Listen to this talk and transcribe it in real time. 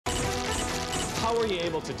How were you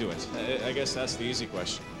able to do it? I guess that's the easy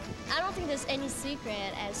question. I don't think there's any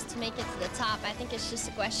secret as to make it to the top. I think it's just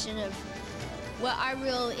a question of what our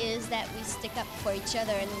rule is, that we stick up for each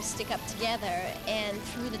other and we stick up together. And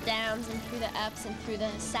through the downs and through the ups and through the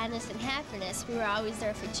sadness and happiness, we were always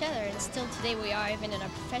there for each other. And still today we are, even in our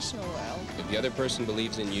professional world. If the other person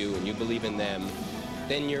believes in you and you believe in them,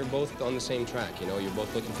 then you're both on the same track, you know? You're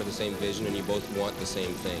both looking for the same vision and you both want the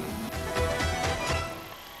same thing.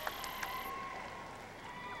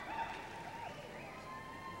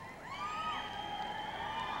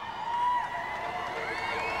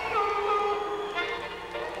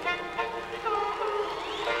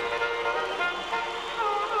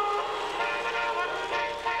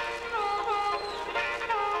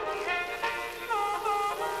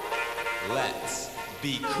 Let's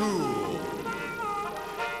be cool.